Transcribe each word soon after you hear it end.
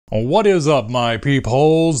What is up, my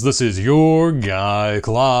peepholes? This is your guy,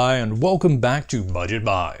 Cly, and welcome back to Budget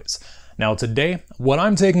Buys. Now today, what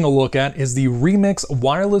I'm taking a look at is the Remix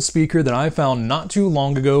wireless speaker that I found not too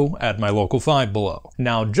long ago at my local Five Below.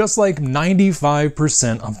 Now, just like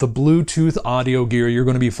 95% of the Bluetooth audio gear you're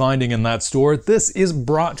going to be finding in that store, this is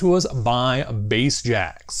brought to us by Bass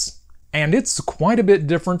Jaxx. And it's quite a bit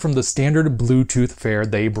different from the standard Bluetooth fare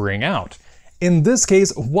they bring out. In this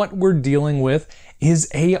case, what we're dealing with is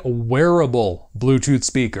a wearable Bluetooth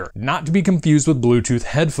speaker, not to be confused with Bluetooth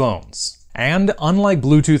headphones. And unlike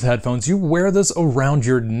Bluetooth headphones, you wear this around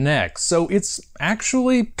your neck, so it's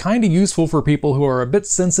actually kind of useful for people who are a bit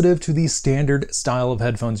sensitive to the standard style of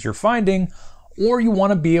headphones you're finding, or you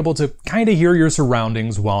want to be able to kind of hear your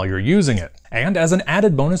surroundings while you're using it. And as an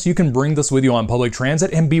added bonus, you can bring this with you on public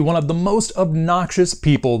transit and be one of the most obnoxious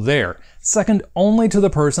people there, second only to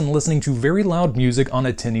the person listening to very loud music on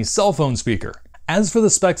a tinny cell phone speaker. As for the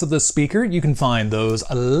specs of this speaker, you can find those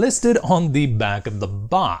listed on the back of the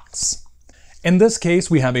box. In this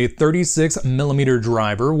case, we have a 36mm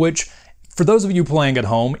driver, which, for those of you playing at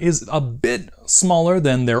home, is a bit smaller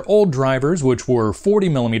than their old drivers, which were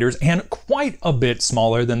 40mm, and quite a bit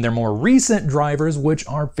smaller than their more recent drivers, which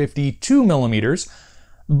are 52mm.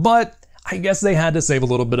 But I guess they had to save a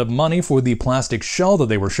little bit of money for the plastic shell that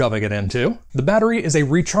they were shoving it into. The battery is a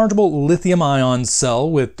rechargeable lithium-ion cell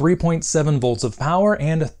with 3.7 volts of power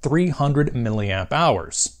and 300 milliamp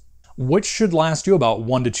hours, which should last you about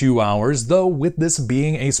 1 to 2 hours, though with this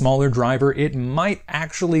being a smaller driver, it might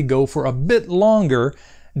actually go for a bit longer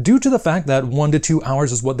due to the fact that 1 to 2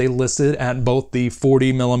 hours is what they listed at both the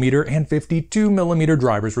 40mm and 52mm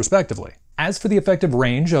drivers respectively. As for the effective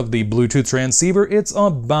range of the Bluetooth transceiver, it's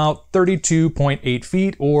about 32.8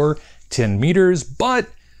 feet or 10 meters, but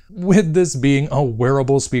with this being a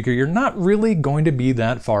wearable speaker, you're not really going to be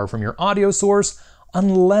that far from your audio source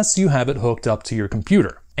unless you have it hooked up to your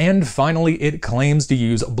computer. And finally, it claims to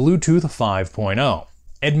use Bluetooth 5.0.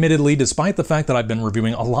 Admittedly, despite the fact that I've been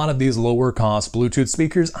reviewing a lot of these lower cost Bluetooth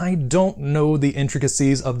speakers, I don't know the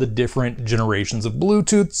intricacies of the different generations of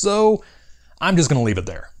Bluetooth, so I'm just gonna leave it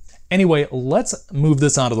there. Anyway, let's move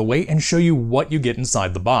this out of the way and show you what you get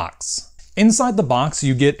inside the box. Inside the box,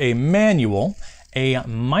 you get a manual, a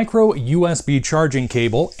micro USB charging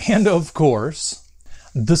cable, and of course,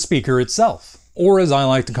 the speaker itself, or as I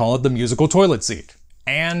like to call it, the musical toilet seat.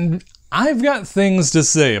 And I've got things to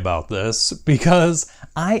say about this because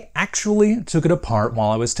I actually took it apart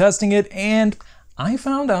while I was testing it and I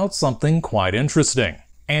found out something quite interesting.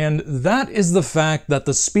 And that is the fact that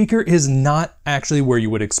the speaker is not actually where you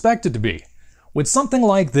would expect it to be. With something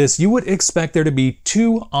like this, you would expect there to be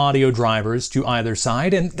 2 audio drivers to either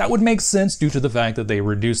side, and that would make sense due to the fact that they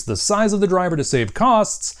reduced the size of the driver to save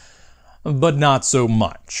costs, but not so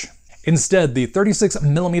much. Instead, the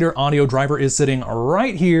 36mm audio driver is sitting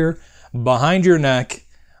right here behind your neck,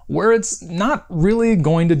 where it's not really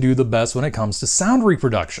going to do the best when it comes to sound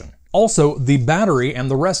reproduction. Also, the battery and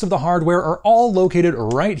the rest of the hardware are all located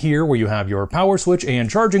right here where you have your power switch and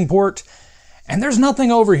charging port, and there's nothing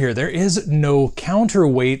over here. There is no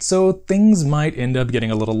counterweight, so things might end up getting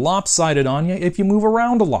a little lopsided on you if you move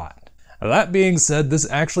around a lot. That being said, this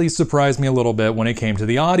actually surprised me a little bit when it came to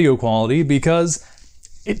the audio quality because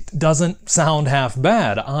it doesn't sound half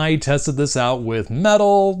bad. I tested this out with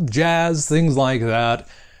metal, jazz, things like that.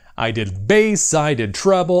 I did bass, I did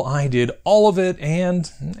treble, I did all of it,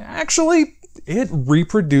 and actually, it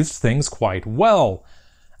reproduced things quite well.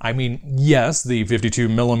 I mean, yes, the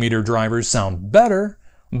 52mm drivers sound better,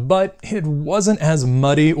 but it wasn't as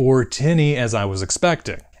muddy or tinny as I was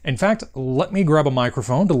expecting. In fact, let me grab a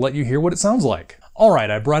microphone to let you hear what it sounds like.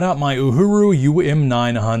 Alright, I brought out my Uhuru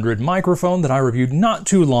UM900 microphone that I reviewed not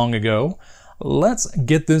too long ago. Let's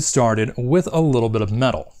get this started with a little bit of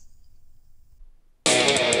metal.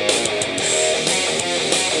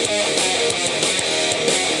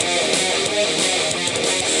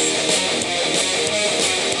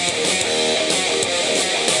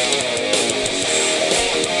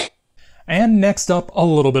 And next up, a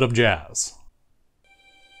little bit of jazz.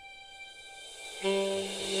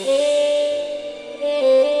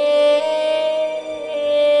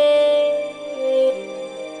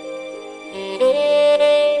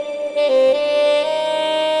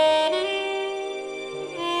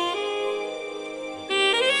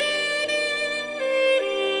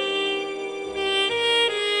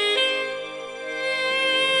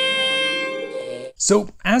 So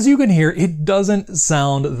as you can hear, it doesn't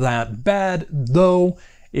sound that bad, though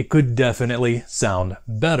it could definitely sound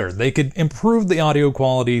better. They could improve the audio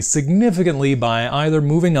quality significantly by either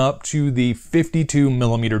moving up to the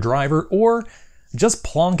 52mm driver or just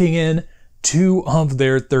plonking in 2 of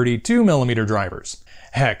their 32mm drivers.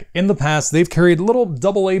 Heck, in the past they've carried little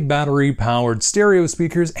AA battery powered stereo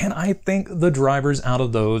speakers, and I think the drivers out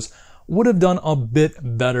of those would have done a bit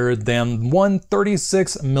better than one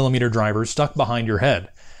 36mm driver stuck behind your head.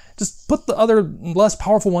 Just put the other less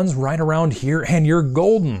powerful ones right around here and you're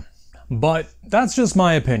golden. But that's just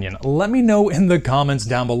my opinion. Let me know in the comments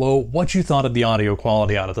down below what you thought of the audio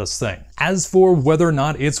quality out of this thing. As for whether or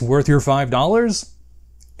not it's worth your $5,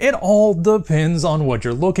 it all depends on what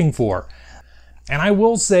you're looking for. And I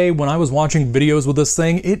will say, when I was watching videos with this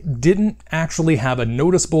thing, it didn't actually have a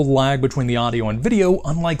noticeable lag between the audio and video,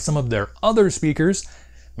 unlike some of their other speakers.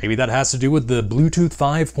 Maybe that has to do with the Bluetooth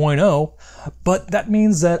 5.0, but that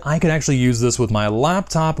means that I could actually use this with my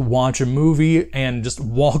laptop, watch a movie, and just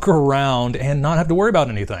walk around and not have to worry about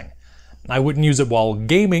anything. I wouldn't use it while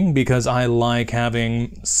gaming because I like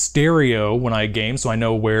having stereo when I game, so I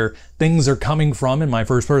know where things are coming from in my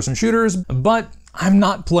first-person shooters, but I'm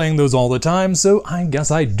not playing those all the time, so I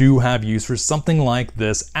guess I do have use for something like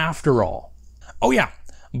this after all. Oh yeah,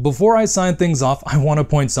 before I sign things off, I want to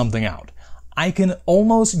point something out. I can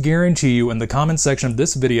almost guarantee you in the comment section of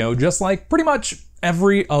this video, just like pretty much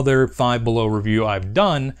every other Five Below review I've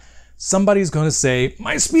done, somebody's going to say,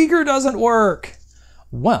 "My speaker doesn't work."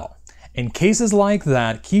 Well, in cases like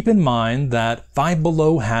that, keep in mind that Five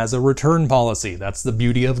Below has a return policy. That's the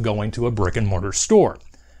beauty of going to a brick and mortar store.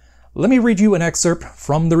 Let me read you an excerpt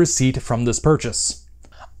from the receipt from this purchase.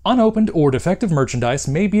 Unopened or defective merchandise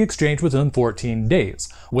may be exchanged within 14 days.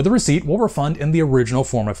 With a receipt, we'll refund in the original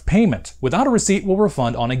form of payment. Without a receipt, we'll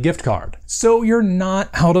refund on a gift card. So you're not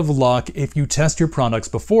out of luck if you test your products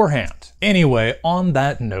beforehand. Anyway, on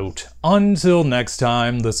that note, until next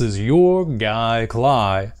time, this is your guy,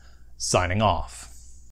 Cly, signing off.